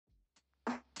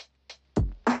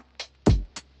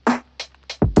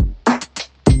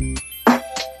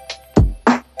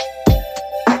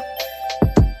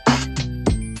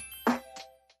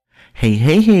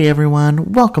Hey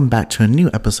everyone, welcome back to a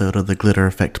new episode of the Glitter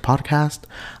Effect podcast.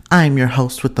 I'm your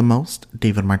host with the most,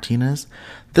 David Martinez.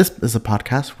 This is a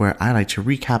podcast where I like to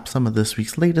recap some of this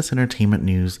week's latest entertainment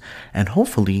news and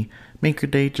hopefully make your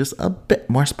day just a bit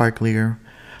more sparklier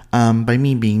by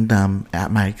me being dumb at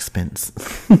my expense.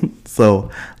 So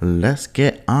let's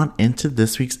get on into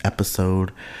this week's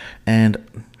episode.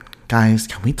 And guys,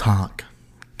 can we talk?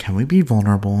 Can we be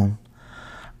vulnerable?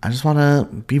 I just want to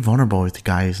be vulnerable with you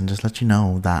guys and just let you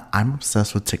know that I'm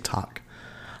obsessed with TikTok.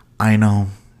 I know.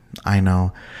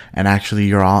 And actually,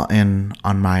 you're all in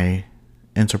on my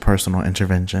interpersonal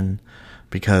intervention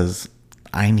because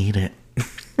I need it.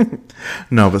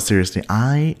 No, but seriously,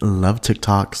 I love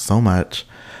TikTok so much.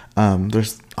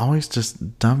 There's always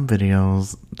just dumb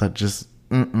videos that just,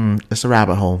 it's a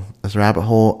rabbit hole. It's a rabbit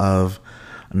hole of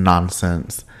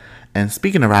nonsense. And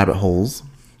speaking of rabbit holes,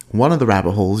 one of the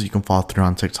rabbit holes you can fall through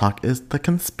on TikTok is the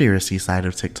conspiracy side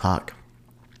of TikTok.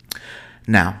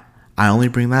 Now, I only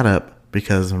bring that up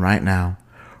because right now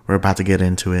we're about to get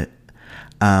into it.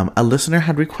 A listener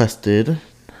had requested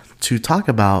to talk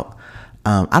about,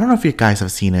 I don't know if you guys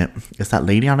have seen it. It's that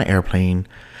lady on an airplane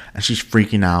and she's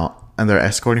freaking out and they're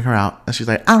escorting her out. And she's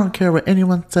like, I don't care what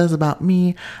anyone says about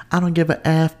me. I don't give a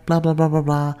F, blah, blah, blah, blah,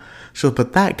 blah.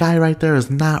 But that guy right there is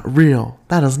not real.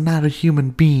 That is not a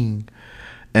human being.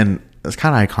 And it's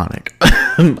kind of iconic.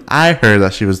 I heard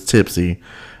that she was tipsy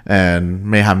and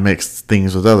may have mixed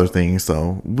things with other things,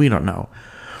 so we don't know.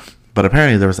 But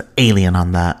apparently there was an alien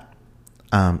on that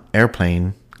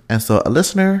airplane. And so a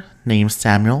listener named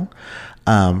Samuel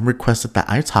requested that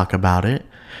I talk about it.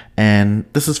 And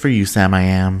this is for you, Sam.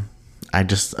 I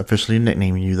just officially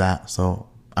nicknamed you that, so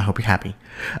I hope you're happy.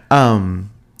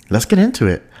 Let's get into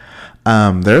it.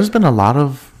 There's been a lot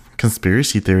of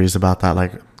conspiracy theories about that,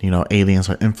 like, aliens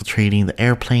are infiltrating the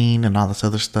airplane and all this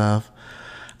other stuff.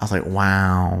 I was like,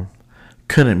 wow,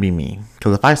 couldn't be me.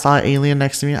 Because if I saw an alien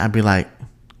next to me, I'd be like,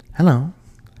 hello.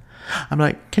 I'm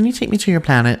like, can you take me to your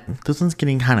planet? This one's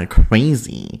getting kind of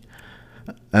crazy.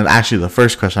 And actually, the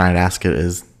first question I'd ask it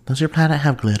is, does your planet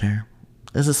have glitter?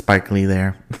 Is it sparkly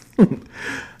there?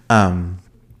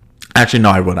 Actually,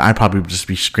 no, I wouldn't. I'd probably just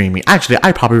be screaming. Actually,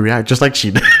 I'd probably react just like she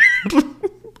did.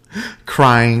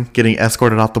 Crying, getting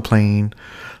escorted off the plane.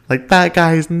 Like, that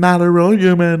guy's not a real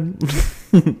human.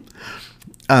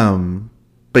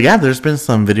 But yeah, there's been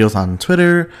some videos on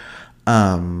Twitter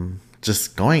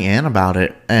just going in about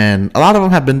it. And a lot of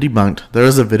them have been debunked. There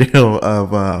was a video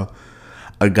of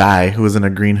a guy who was in a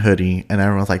green hoodie. And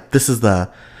everyone's like, this is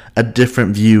a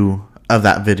different view of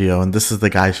that video. And this is the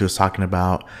guy she was talking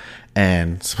about.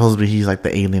 And supposedly he's like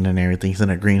the alien and everything. He's in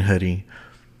a green hoodie.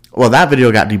 Well, that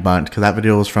video got debunked because that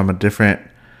video was from a different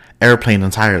airplane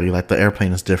entirely. Like, the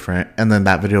airplane is different. And then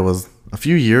that video was a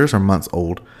few years or months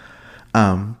old.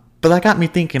 But that got me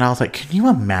thinking. I was like, can you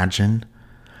imagine?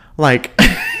 Like,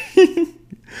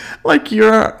 like,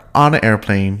 you're on an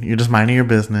airplane. You're just minding your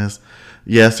business.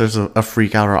 Yes, there's a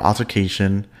freak out or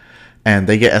altercation. And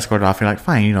they get escorted off. You're like,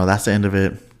 fine, that's the end of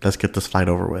it. Let's get this flight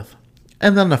over with.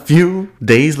 And then a few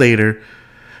days later,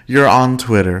 you're on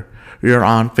Twitter. You're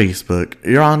on Facebook.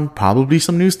 You're on probably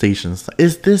some news stations.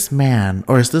 Is this man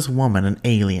or is this woman an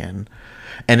alien?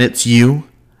 And it's you.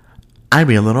 I'd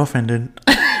be a little offended.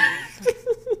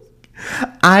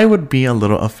 I would be a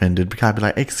little offended because I'd be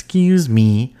like, excuse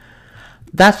me.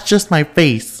 That's just my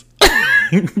face.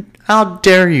 How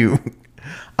dare you?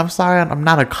 I'm sorry, I'm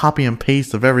not a copy and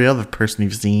paste of every other person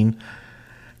you've seen.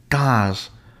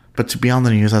 Gosh. But to be on the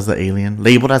news as the alien,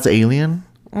 labeled as the alien?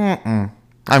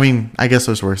 I mean, I guess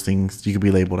there's worse things you could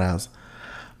be labeled as.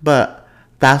 But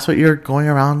that's what you're going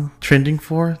around trending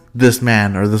for? This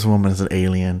man or this woman is an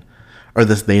alien. Or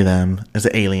this they, them is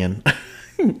an alien.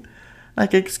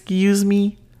 Like, excuse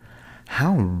me?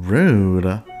 How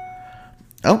rude.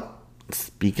 Oh,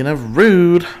 speaking of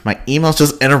rude, my emails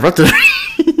just interrupted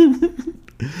me.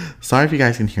 Sorry if you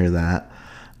guys can hear that.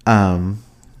 That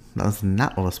was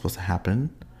not what was supposed to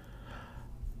happen.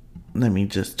 Let me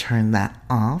just turn that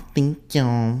off. Thank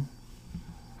you.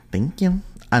 Thank you.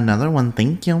 Another one.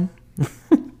 Thank you.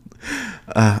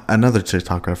 Another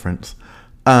TikTok reference.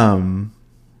 But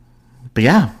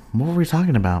yeah, what were we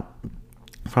talking about?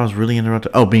 If I was really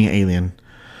interrupted. Oh, being an alien.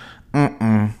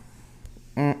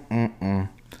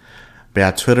 But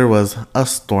yeah, Twitter was a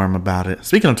storm about it.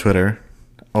 Speaking of Twitter,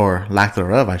 or lack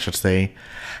thereof, I should say,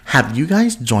 have you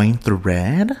guys joined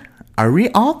Thread? Are we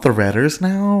all Threaders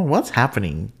now? What's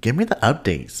happening? Give me the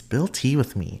updates. Spill tea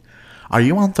with me. Are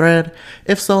you on Thread?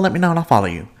 If so, let me know and I'll follow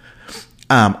you.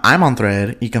 I'm on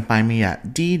Thread. You can find me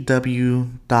at dw.mtz.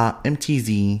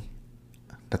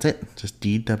 That's it. Just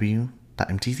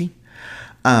dw.mtz.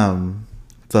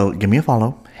 So give me a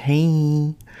follow.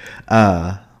 Hey.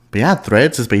 But yeah,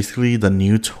 Threads is basically the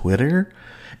new Twitter.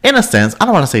 In a sense, I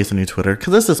don't want to say it's a new Twitter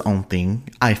because it's its own thing,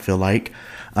 I feel like.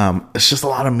 It's just a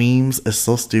lot of memes. It's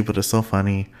so stupid. It's so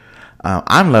funny.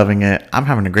 I'm loving it. I'm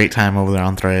having a great time over there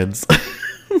on Threads.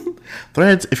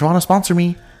 Threads, if you want to sponsor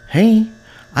me, hey,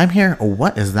 I'm here.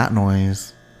 What is that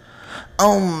noise?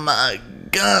 Oh my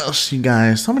gosh, you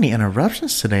guys. So many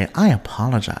interruptions today. I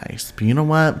apologize. But you know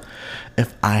what?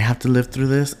 If I have to live through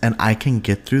this and I can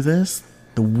get through this,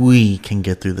 we can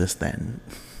get through this then.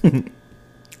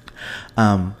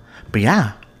 But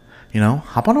yeah,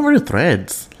 hop on over to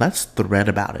Threads. Let's thread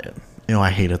about it. I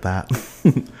hated that.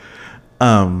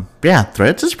 But yeah,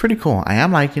 Threads is pretty cool. I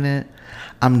am liking it.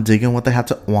 I'm digging what they have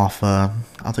to offer.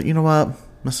 I was like, you know what,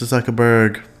 Mr.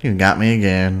 Zuckerberg, you got me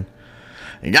again.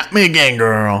 You got me again,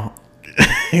 girl.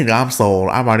 I'm sold.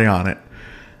 I'm already on it.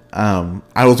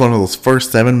 I was one of those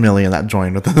first 7 million that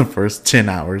joined within the first 10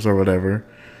 hours or whatever.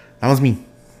 That was me.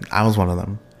 I was one of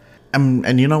them.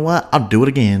 And you know what? I'll do it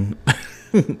again.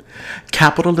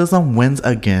 Capitalism wins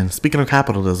again. Speaking of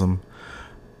capitalism,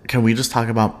 can we just talk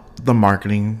about the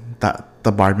marketing that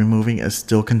the Barbie movie is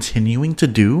still continuing to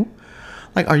do?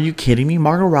 Like, are you kidding me?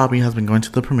 Margot Robbie has been going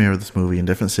to the premiere of this movie in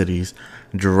different cities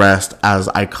dressed as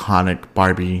iconic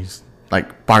Barbies,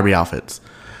 like Barbie outfits.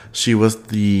 She was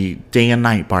the day and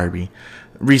night Barbie.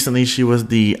 Recently, she was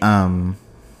the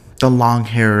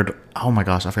long-haired, oh my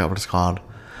gosh, I forgot what it's called.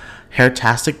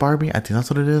 Hairtastic Barbie? I think that's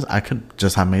what it is. I could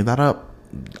just have made that up.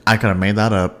 I could have made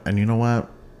that up. And you know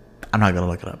what? I'm not going to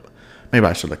look it up. Maybe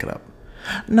I should look it up.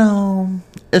 No,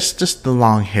 it's just the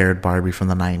long-haired Barbie from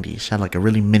the 90s. She had like a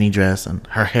really mini dress and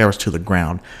her hair was to the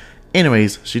ground.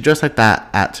 Anyways, she dressed like that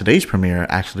at today's premiere,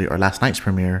 actually, or last night's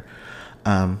premiere.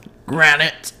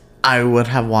 Granted, I would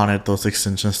have wanted those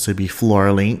extensions to be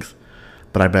floor length,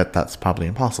 but I bet that's probably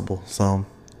impossible. So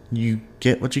you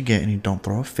get what you get and you don't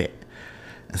throw a fit.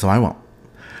 And so I won't.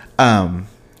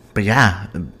 But yeah,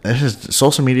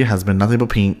 social media has been nothing but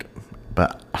pink,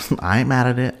 but I ain't mad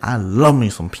at it. I love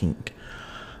me some pink.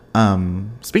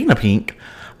 Speaking of pink,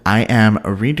 I am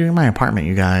redoing my apartment,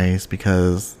 you guys,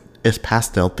 because it's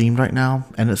pastel themed right now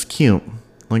and it's cute.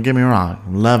 Don't get me wrong,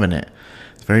 I'm loving it.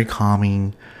 It's very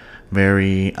calming,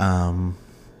 very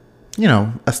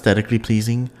aesthetically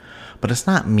pleasing, but it's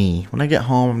not me. When I get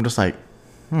home, I'm just like,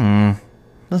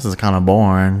 this is kind of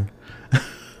boring.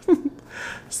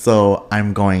 So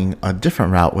I'm going a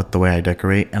different route with the way I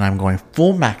decorate, and I'm going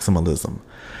full maximalism,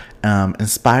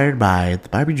 inspired by the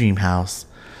Barbie Dream House.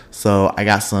 So I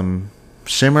got some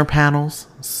shimmer panels.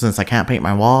 Since I can't paint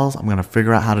my walls, I'm going to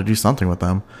figure out how to do something with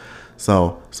them.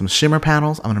 So some shimmer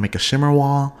panels. I'm going to make a shimmer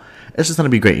wall. It's just going to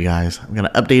be great, you guys. I'm going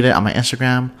to update it on my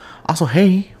Instagram. Also,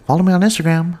 hey, follow me on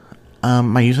Instagram.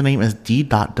 My username is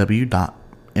d.w.mtz.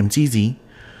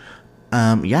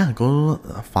 Yeah, go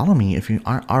follow me if you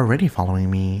aren't already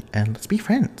following me, and let's be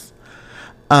friends.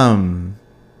 Yeah,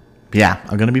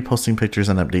 I'm going to be posting pictures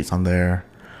and updates on there.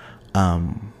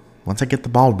 Once I get the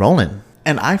ball rolling.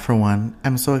 And I, for one,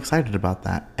 am so excited about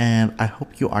that. And I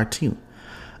hope you are too.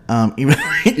 Even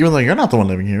though you're not the one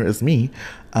living here, it's me.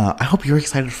 I hope you're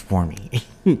excited for me.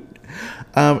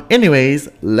 Anyways,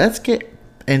 let's get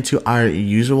into our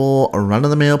usual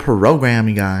run-of-the-mill program,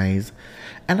 you guys.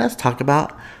 And let's talk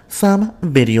about some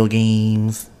video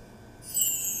games.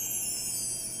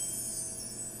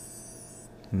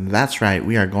 That's right.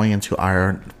 We are going into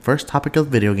our first topic of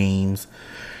video games.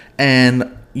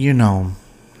 And you know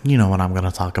what I'm going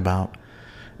to talk about.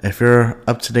 If you're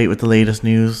up to date with the latest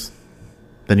news,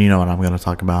 then you know what I'm going to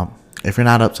talk about. If you're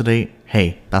not up to date,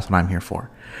 hey, that's what I'm here for.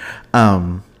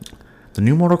 The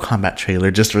new Mortal Kombat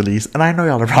trailer just released, and I know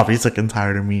y'all are probably sick and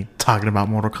tired of me talking about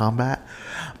Mortal Kombat,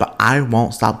 but I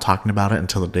won't stop talking about it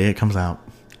until the day it comes out.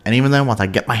 And even then, once I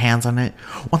get my hands on it,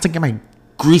 once I get my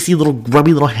greasy little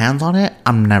grubby little hands on it,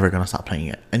 I'm never going to stop playing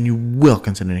it, and you will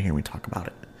continue to hear me talk about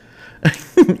it.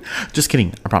 Just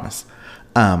kidding, I promise.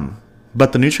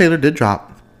 But the new trailer did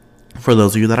drop. For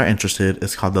those of you that are interested,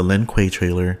 it's called the Lin Kuei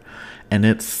trailer, and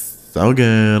it's so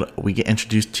good. We get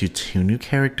introduced to 2 new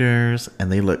characters,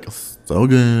 and they look so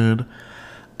good.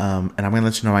 And I'm gonna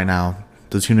let you know right now,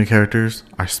 the 2 new characters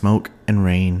are Smoke and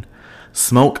Rain.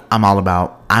 Smoke, I'm all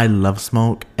about. I love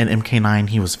Smoke, and MK9,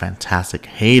 he was fantastic.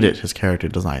 Hated his character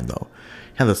design though.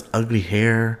 He had this ugly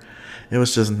hair. It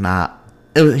was just not.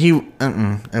 It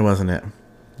wasn't it.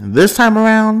 This time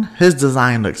around, his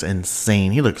design looks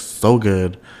insane. He looks so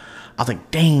good. I was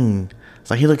like, dang. It's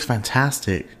like, he looks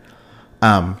fantastic.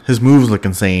 His moves look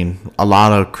insane. A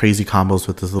lot of crazy combos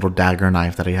with this little dagger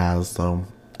knife that he has. So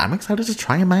I'm excited to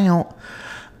try him out.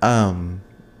 The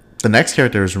next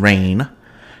character is Rain.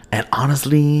 And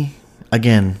honestly,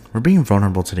 again, we're being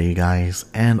vulnerable today, you guys,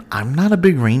 and I'm not a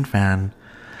big Rain fan.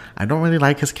 I don't really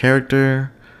like his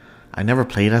character. I never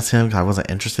played as him because I wasn't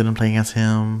interested in playing as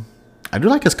him. I do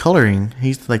like his coloring.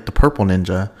 He's like the purple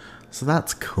ninja, so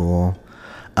that's cool.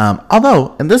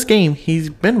 Although, in this game, he's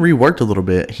been reworked a little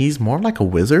bit. He's more like a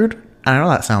wizard. I know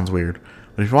that sounds weird,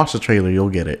 but if you watch the trailer, you'll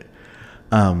get it.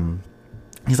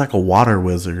 He's like a water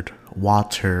wizard.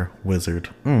 Water wizard.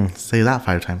 Say that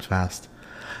 5 times fast.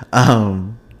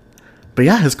 But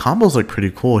yeah, his combos look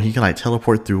pretty cool. He can like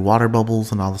teleport through water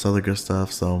bubbles and all this other good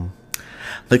stuff. So,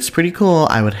 looks pretty cool.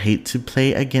 I would hate to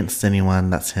play against anyone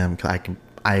that's him. Cause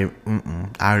I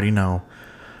already know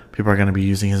people are going to be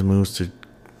using his moves to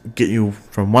get you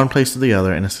from one place to the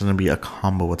other, and it's going to be a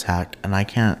combo attack, and I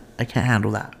can't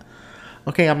handle that.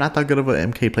 Okay, I'm not that good of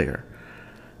an MK player.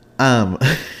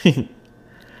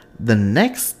 The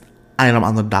next item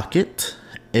on the docket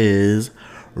is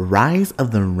Rise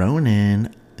of the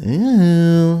Ronin.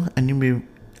 Ooh, and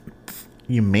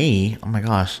you may, oh my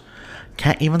gosh,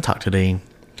 can't even talk today.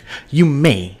 You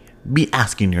may be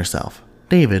asking yourself,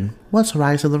 David, what's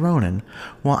Rise of the Ronin?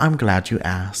 Well, I'm glad you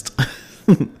asked.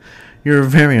 You're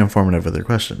very informative with your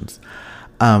questions.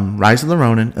 Rise of the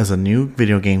Ronin is a new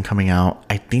video game coming out.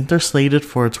 I think they're slated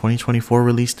for a 2024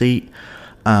 release date.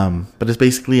 But it's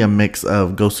basically a mix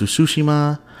of Ghost of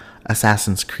Tsushima,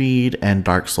 Assassin's Creed, and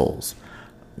Dark Souls.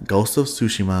 Ghost of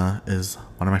Tsushima is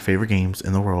one of my favorite games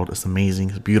in the world. It's amazing.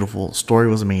 It's beautiful. Story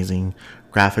was amazing.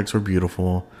 Graphics were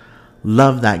beautiful.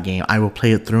 Love that game. I will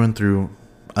play it through and through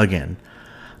again.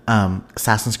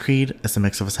 Assassin's Creed is a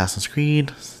mix of Assassin's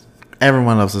Creed.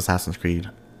 Everyone loves Assassin's Creed.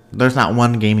 There's not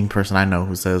one gaming person I know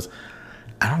who says,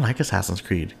 I don't like Assassin's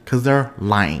Creed, because they're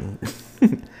lying.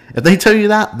 If they tell you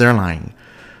that, they're lying.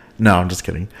 No, I'm just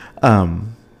kidding. But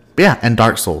yeah, and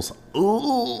Dark Souls.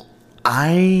 Ooh,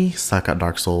 I suck at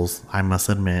Dark Souls, I must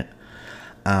admit.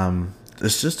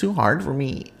 It's just too hard for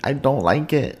me. I don't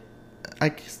like it.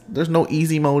 There's no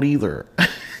easy mode either.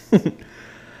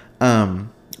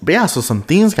 But yeah, so some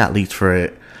themes got leaked for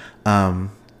it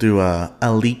through a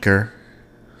leaker,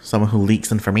 someone who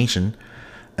leaks information,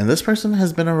 and this person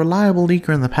has been a reliable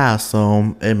leaker in the past,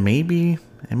 so it may be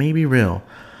real.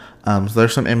 So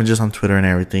there's some images on Twitter and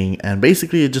everything, and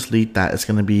basically it just leaked that it's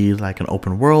going to be like an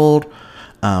open world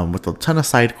with a ton of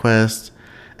side quests,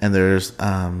 and there's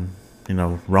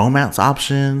romance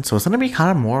options, so it's going to be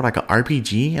kind of more like an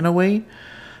RPG in a way,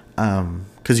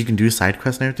 because you can do side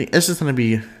quests and everything. It's just going to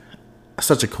be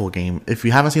such a cool game. If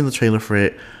you haven't seen the trailer for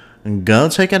it, go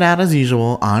check it out as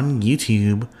usual on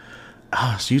YouTube.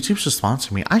 YouTube should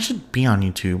sponsor me. I should be on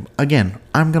YouTube. Again,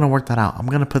 I'm going to work that out. I'm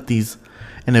going to put these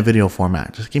in a video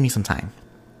format. Just give me some time.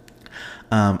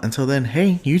 Until then,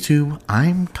 hey, YouTube,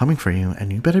 I'm coming for you,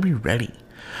 and you better be ready.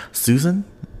 Susan,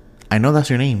 I know that's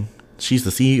your name. She's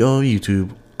the CEO of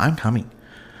YouTube. I'm coming.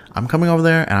 I'm coming over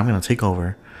there, and I'm going to take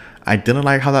over. I didn't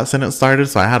like how that sentence started,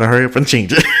 so I had to hurry up and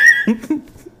change it.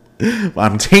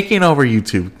 I'm taking over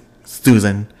YouTube,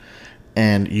 Susan,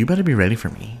 and you better be ready for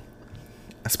me.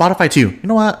 Spotify too. You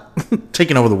know what?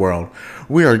 Taking over the world.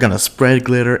 We are gonna spread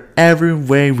glitter every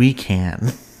way we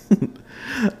can.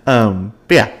 But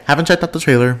yeah, haven't checked out the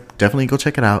trailer. Definitely go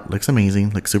check it out. Looks amazing.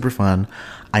 Looks super fun.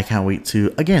 I can't wait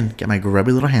to again get my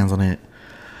grubby little hands on it.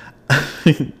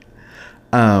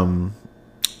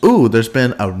 There's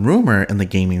been a rumor in the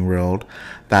gaming world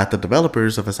that the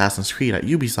developers of Assassin's Creed at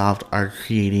Ubisoft are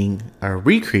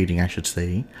recreating, I should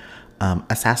say,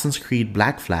 Assassin's Creed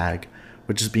Black Flag,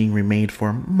 which is being remade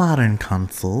for modern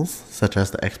consoles, such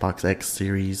as the Xbox X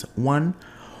Series 1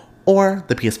 or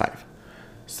the PS5.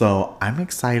 So I'm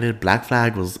excited. Black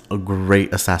Flag was a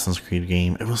great Assassin's Creed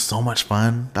game. It was so much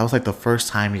fun. That was like the first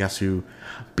time you got to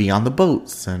be on the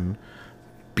boats and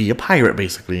be a pirate,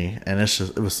 basically. And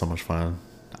it was so much fun.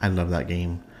 I love that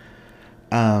game.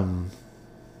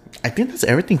 I think that's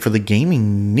everything for the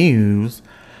gaming news.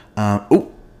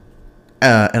 In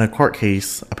a court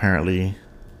case, apparently,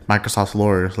 Microsoft's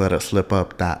lawyers let it slip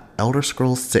up that Elder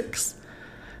Scrolls 6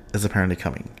 is apparently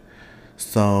coming.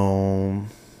 So,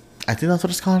 I think that's what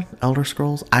it's called, Elder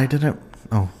Scrolls.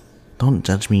 Don't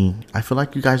judge me. I feel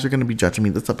like you guys are going to be judging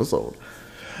me this episode.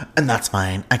 And that's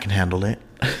fine. I can handle it.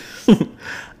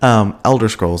 Elder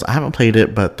Scrolls. I haven't played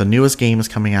it, but the newest game is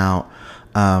coming out.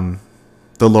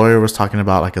 The lawyer was talking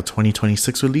about like a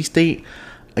 2026 release date.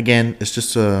 Again, it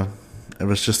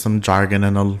was just some jargon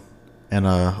in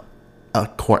a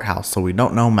courthouse, so we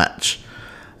don't know much.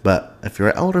 But if you're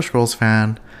an Elder Scrolls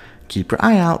fan, keep your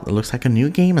eye out. It looks like a new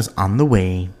game is on the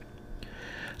way.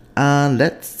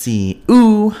 Let's see.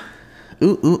 Ooh.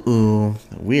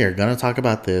 We are gonna talk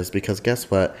about this because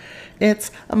guess what? It's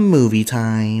a movie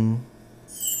time.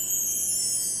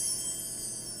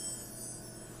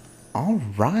 All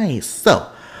right. So,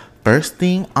 first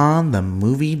thing on the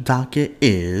movie docket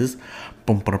is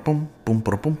boom, boom, boom, boom,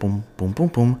 boom, boom, boom, boom, boom,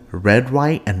 boom, Red,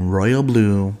 White, and Royal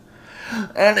Blue.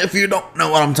 And if you don't know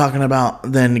what I'm talking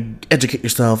about, then educate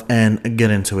yourself and get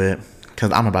into it,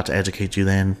 because I'm about to educate you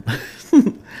then.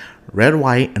 Red,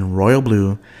 White, and Royal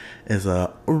Blue is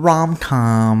a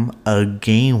rom-com, a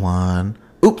gay one.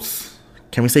 Oops.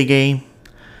 Can we say gay?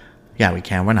 Yeah, we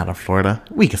can. We're not in Florida.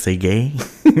 We can say gay.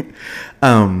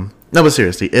 No, but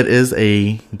seriously, it is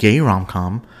a gay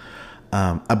rom-com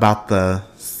about the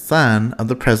son of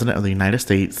the President of the United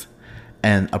States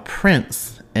and a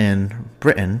prince in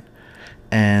Britain.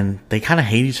 And they kind of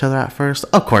hate each other at first.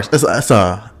 Of course, it's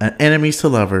an enemies to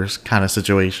lovers kind of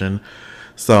situation.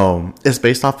 So it's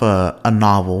based off a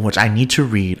novel, which I need to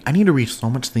read. I need to read so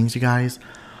much things, you guys.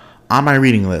 On my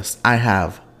reading list, I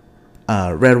have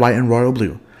Red, White, and Royal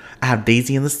Blue. I have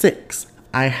Daisy and the Six.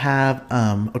 I have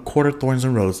A Court of Thorns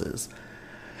and Roses.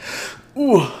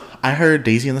 Ooh, I heard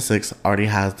Daisy and the Six already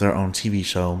has their own TV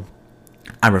show.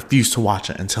 I refuse to watch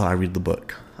it until I read the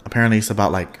book. Apparently, it's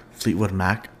about like Fleetwood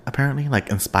Mac. Apparently, like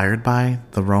inspired by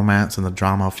the romance and the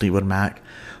drama of Fleetwood Mac.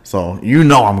 So you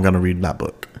know I'm gonna read that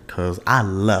book because I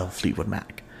love Fleetwood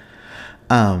Mac.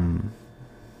 But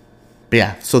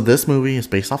yeah, so this movie is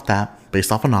based off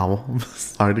a novel.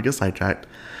 Sorry to get sidetracked.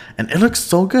 And it looks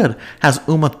so good. Has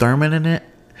Uma Thurman in it.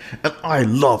 And I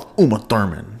love Uma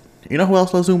Thurman. You know who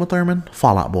else loves Uma Thurman?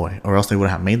 Fall Out Boy. Or else they would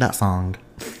have made that song.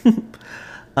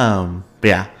 But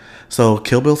yeah. So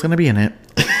Kill Bill's gonna be in it.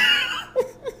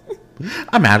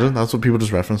 I imagine that's what people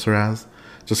just reference her as.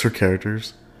 Just her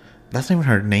characters. That's not even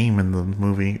her name in the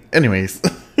movie. Anyways.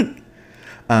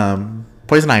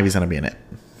 Poison Ivy's gonna be in it.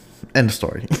 End of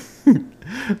story.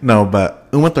 No, but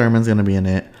Uma Thurman's gonna be in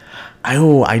it. I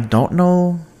don't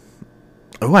know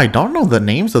the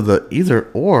names of the either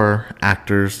or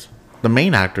actors, the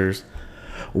main actors.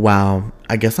 Wow,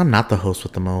 I guess I'm not the host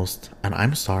with the most, and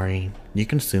I'm sorry. You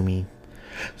can sue me.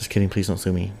 Just kidding, please don't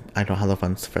sue me. I don't have the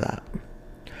funds for that.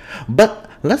 But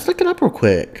let's look it up real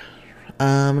quick.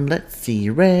 Let's see.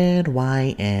 Red,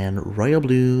 White, and Royal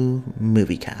Blue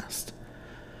movie cast.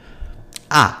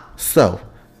 So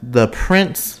the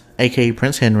Prince, aka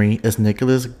Prince Henry, is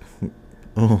Nicholas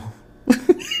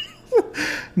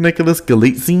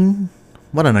Galitzine.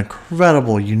 What an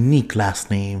incredible, unique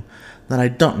last name that I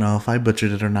don't know if I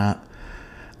butchered it or not.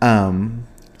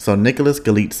 So Nicholas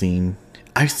Galitzine.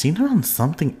 I've seen him on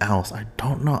something else. I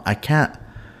don't know. I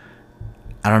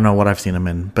don't know what I've seen him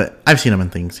in, but I've seen him in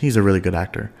things. He's a really good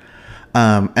actor.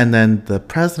 And then the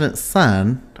president's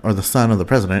son, or the son of the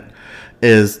president,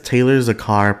 is Taylor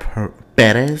Zakhar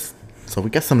Perez. So we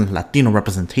got some Latino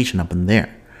representation up in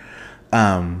there.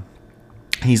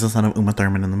 He's the son of Uma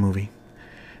Thurman in the movie.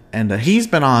 And he's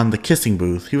been on The Kissing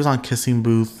Booth. He was on Kissing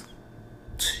Booth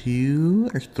 2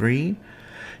 or 3.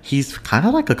 He's kind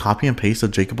of like a copy and paste of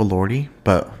Jacob Elordi,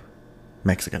 but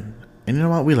Mexican. And you know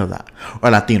what? We love that. Or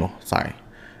Latino, sorry.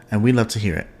 And we love to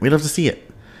hear it. We love to see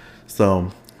it.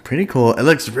 So, pretty cool. It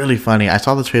looks really funny. I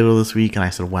saw the trailer this week and I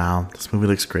said, wow, this movie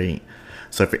looks great.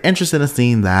 So if you're interested in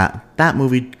seeing that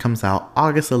movie comes out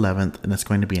August 11th, and it's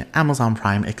going to be an Amazon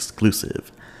Prime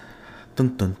exclusive.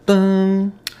 Dun, dun,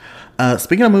 dun.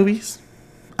 Speaking of movies,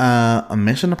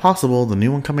 Mission Impossible, the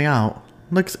new one coming out,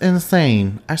 looks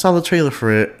insane. I saw the trailer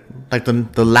for it, like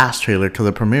the last trailer, because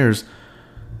it premieres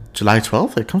July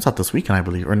 12th. It comes out this weekend, I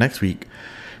believe, or next week.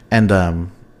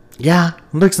 And yeah,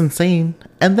 looks insane.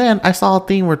 And then I saw a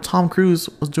thing where Tom Cruise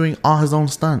was doing all his own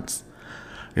stunts.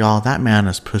 Y'all, that man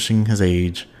is pushing his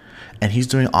age, and he's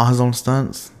doing all his own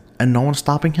stunts, and no one's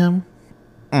stopping him.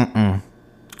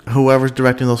 Whoever's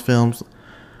directing those films,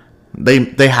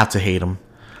 they have to hate him.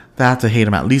 They have to hate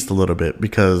him at least a little bit,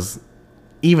 because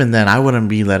even then, I wouldn't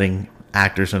be letting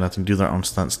actors or nothing do their own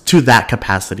stunts to that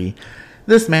capacity.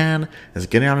 This man is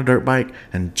getting on a dirt bike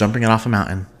and jumping it off a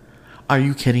mountain. Are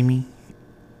you kidding me?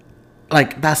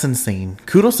 Like, that's insane.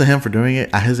 Kudos to him for doing it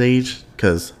at his age,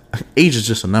 because age is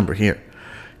just a number here.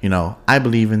 You know, I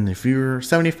believe in if you're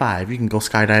 75, you can go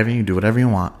skydiving, you do whatever you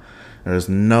want. There's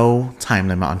no time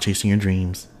limit on chasing your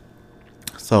dreams.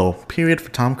 So, period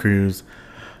for Tom Cruise.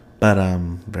 But,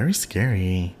 very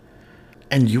scary.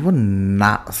 And you would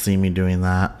not see me doing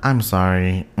that. I'm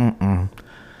sorry.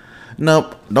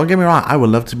 Nope. Don't get me wrong. I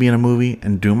would love to be in a movie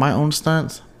and do my own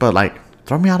stunts. But, like,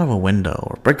 throw me out of a window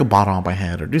or break a bottle on my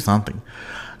head or do something.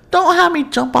 Don't have me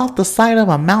jump off the side of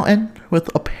a mountain with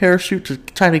a parachute to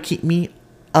try to keep me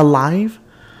alive.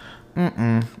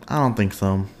 I don't think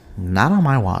so. Not on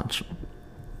my watch.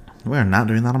 We're not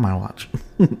doing that on my watch.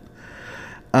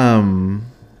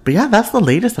 But yeah, that's the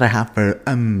latest that I have for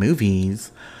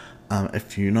movies.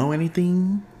 If you know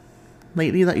anything,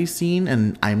 lately that you've seen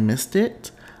and I missed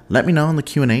it, let me know in the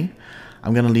Q&A.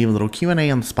 I'm going to leave a little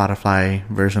Q&A on the Spotify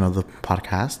version of the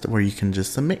podcast where you can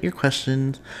just submit your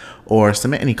questions or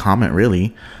submit any comment,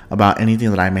 really, about anything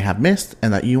that I may have missed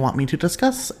and that you want me to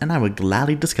discuss, and I would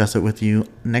gladly discuss it with you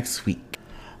next week.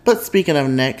 But speaking of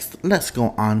next, let's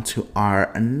go on to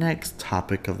our next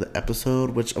topic of the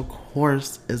episode, which, of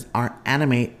course, is our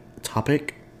anime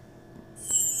topic.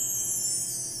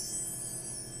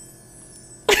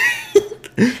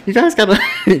 You guys gotta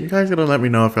let me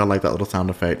know if y'all like that little sound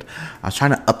effect. I was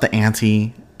trying to up the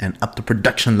ante and up the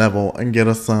production level and get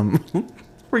us some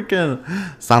freaking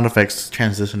sound effects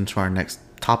transition to our next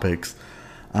topics.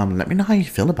 Let me know how you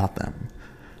feel about them.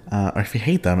 Or if you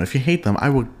hate them. If you hate them, I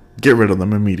will get rid of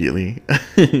them immediately.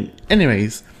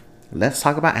 Anyways, let's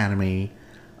talk about anime.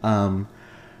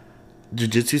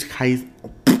 Jujutsu Kaisen.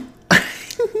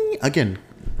 Again,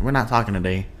 we're not talking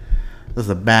today. This is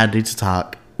a bad day to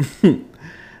talk.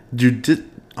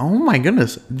 Oh my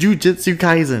goodness. Jujutsu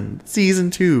Kaisen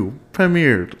Season 2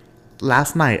 premiered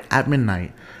last night at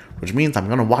midnight, which means I'm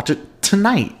going to watch it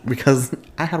tonight because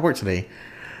I had work today.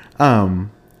 But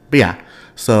yeah,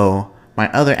 so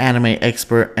my other anime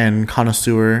expert and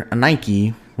connoisseur,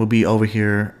 Nike, will be over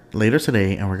here later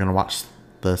today, and we're going to watch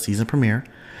the season premiere,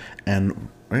 and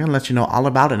we're going to let you know all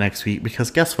about it next week,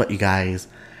 because guess what, you guys?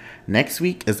 Next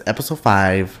week is episode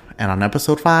 5, and on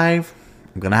episode 5,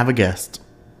 I'm going to have a guest.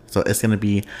 So it's going to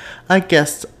be a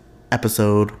guest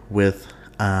episode with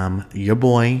your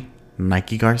boy,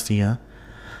 Nike Garcia.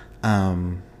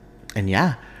 And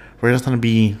yeah, we're just going to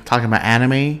be talking about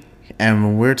anime. And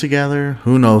when we're together,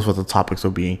 who knows what the topics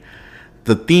will be.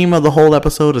 The theme of the whole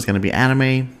episode is going to be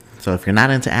anime. So if you're not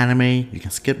into anime, you can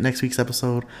skip next week's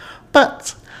episode.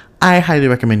 But I highly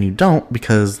recommend you don't,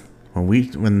 because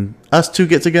when us two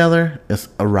get together, it's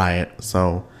a riot.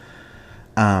 So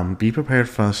be prepared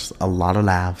for a lot of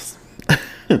laughs.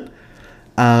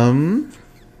 I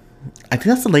think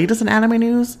that's the latest in anime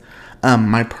news.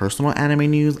 My personal anime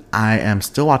news, I am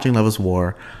still watching Love is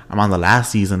War. I'm on the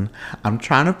last season. I'm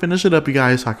trying to finish it up, you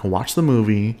guys, so I can watch the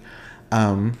movie.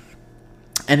 And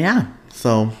yeah,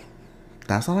 so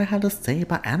that's all I had to say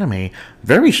about anime.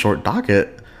 Very short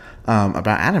docket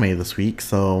about anime this week.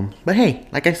 So, but hey,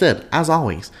 like I said, as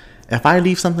always, if I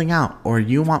leave something out or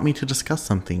you want me to discuss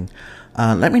something,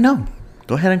 let me know.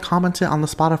 Go ahead and comment it on the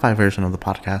Spotify version of the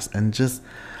podcast, and just,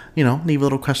 leave a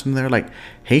little question there like,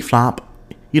 hey Flop,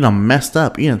 messed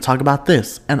up. Talk about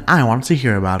this, and I wanted to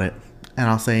hear about it. And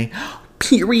I'll say,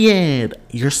 period.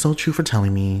 You're so true for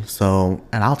telling me. So,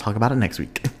 and I'll talk about it next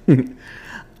week.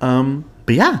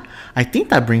 But yeah, I think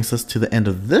that brings us to the end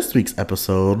of this week's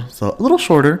episode. So a little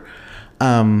shorter.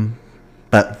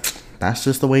 But that's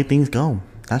just the way things go.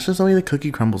 That's just the way the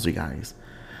cookie crumbles, you guys.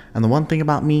 And the one thing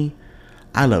about me,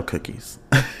 I love cookies.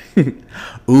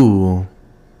 Ooh.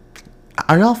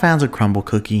 Are y'all fans of Crumble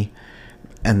Cookie?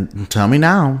 And tell me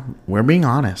now, we're being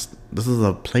honest. This is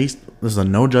a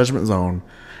no judgment zone.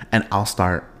 And I'll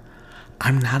start.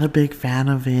 I'm not a big fan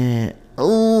of it.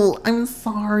 Oh, I'm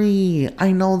sorry.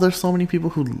 I know there's so many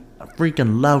people who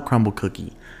freaking love Crumble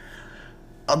Cookie.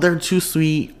 They're too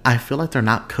sweet. I feel like they're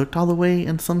not cooked all the way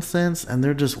in some sense, and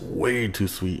they're just way too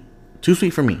sweet. Too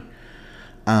sweet for me.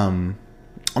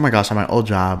 Oh my gosh, at my old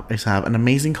job, I used to have an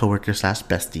amazing coworker /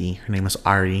 bestie. Her name is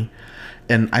Ari.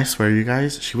 And I swear, you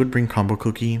guys, she would bring Crumble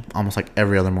Cookie almost like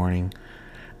every other morning.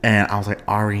 And I was like,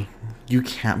 Ari, you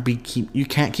can't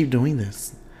keep doing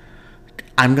this.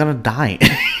 I'm gonna die.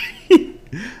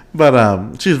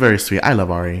 But she's very sweet. I love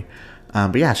Ari.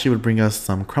 But yeah, she would bring us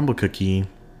some Crumble Cookie.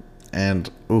 And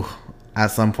at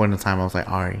some point in time, I was like,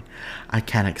 Ari, I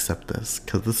can't accept this,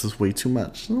 because this is way too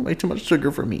much. Way too much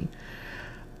sugar for me.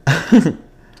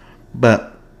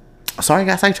 But sorry I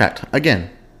got sidetracked again.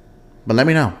 But let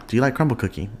me know. Do you like Crumble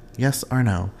Cookie? Yes or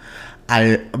no?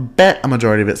 I bet a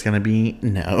majority of it's gonna be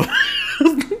no.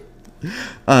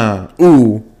 But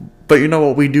you know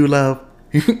what we do love?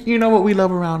 You know what we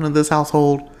love around in this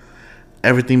household?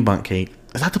 Everything Bundt Cake.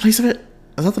 Is that the place of it?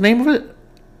 Is that the name of it?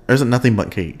 Or is it Nothing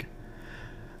Bundt Cake?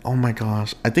 Oh my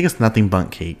gosh. I think it's Nothing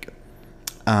Bundt Cake.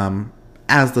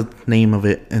 As the name of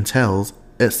it entails,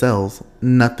 it sells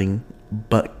nothing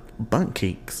but Bundt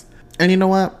Cakes. And you know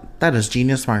what? That is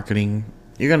genius marketing.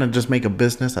 You're going to just make a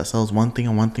business that sells one thing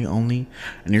and one thing only,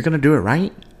 and you're going to do it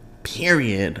right?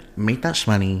 Period. Make that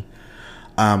shmoney.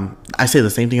 I say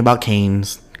the same thing about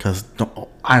Cane's, because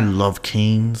I love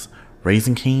Cane's.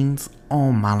 Raising Cane's.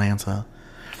 Oh, my Lanta.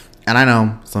 And I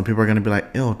know some people are going to be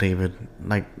like, ew, David,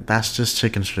 like, that's just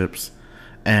chicken strips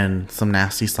and some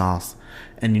nasty sauce.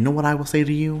 And you know what I will say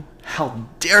to you? How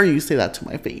dare you say that to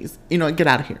my face? Get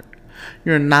out of here.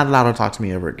 you're not allowed to talk to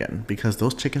me ever again, because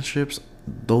those chicken strips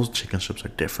are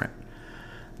different.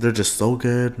 They're just so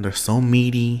good. They're so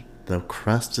meaty. The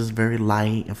crust is very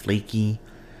light and flaky.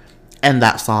 And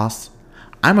that sauce.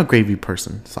 I'm a gravy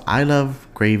person, so I love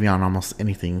gravy on almost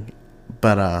anything.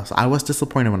 But so I was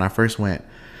disappointed when I first went.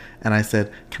 And I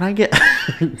said, can I get...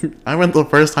 I went the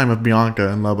first time with Bianca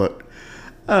in Lubbock.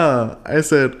 I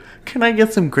said, can I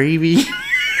get some gravy?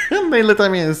 And they looked at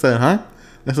me and said, huh?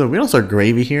 I said, we don't serve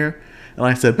gravy here. And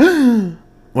I said,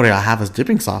 what do y'all have as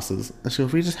dipping sauces? And she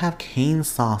goes, we just have cane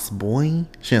sauce, boy.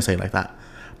 She didn't say it like that,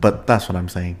 but that's what I'm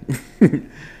saying.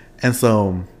 And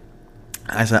so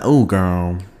I said, oh,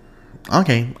 girl.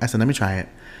 Okay. I said, let me try it.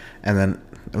 And then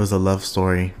it was a love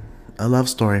story. A love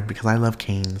story, because I love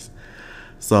canes.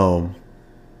 So,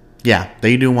 yeah,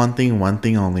 they do one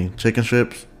thing only. Chicken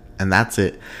strips, and that's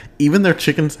it. Even their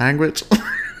chicken sandwich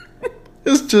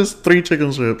is just 3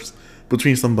 chicken strips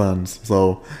between some buns.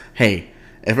 So, hey,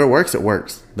 if it works, it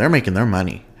works. They're making their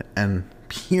money. And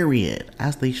period.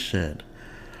 As they should.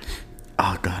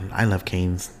 Oh, God, I love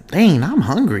canes. Dang, I'm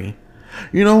hungry.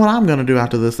 You know what I'm going to do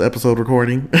after this episode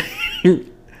recording?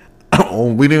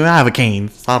 Oh, we don't have a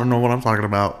Cane's, so I don't know what I'm talking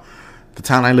about. The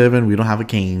town I live in, we don't have a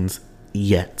Cane's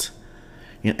yet.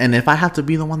 And if I have to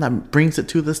be the one that brings it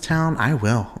to this town, I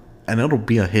will. And it'll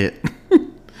be a hit.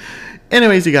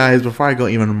 Anyways, you guys, before I go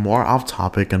even more off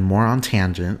topic and more on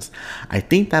tangents, I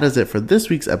think that is it for this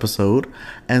week's episode.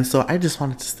 And so I just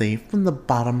wanted to say from the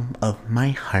bottom of my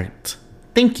heart,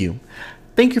 thank you.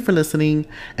 Thank you for listening.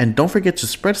 And don't forget to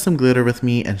spread some glitter with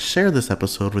me and share this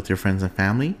episode with your friends and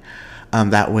family.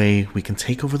 That way we can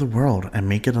take over the world and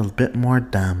make it a bit more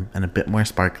dumb and a bit more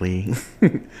sparkly.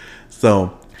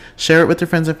 So share it with your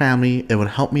friends and family. It would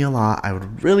help me a lot. I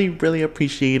would really, really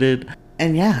appreciate it.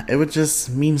 And yeah, it would just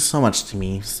mean so much to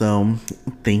me. So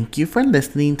thank you for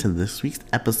listening to this week's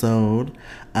episode.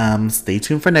 Stay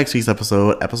tuned for next week's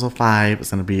episode. Episode 5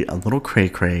 is going to be a little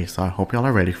cray-cray. So I hope y'all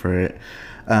are ready for it.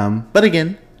 But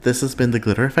again, this has been the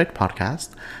Glitter Effect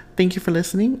Podcast. Thank you for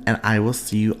listening, and I will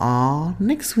see you all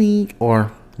next week.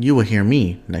 Or you will hear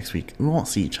me next week. We won't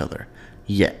see each other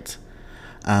yet.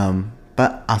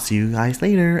 But I'll see you guys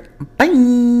later.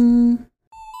 Bye!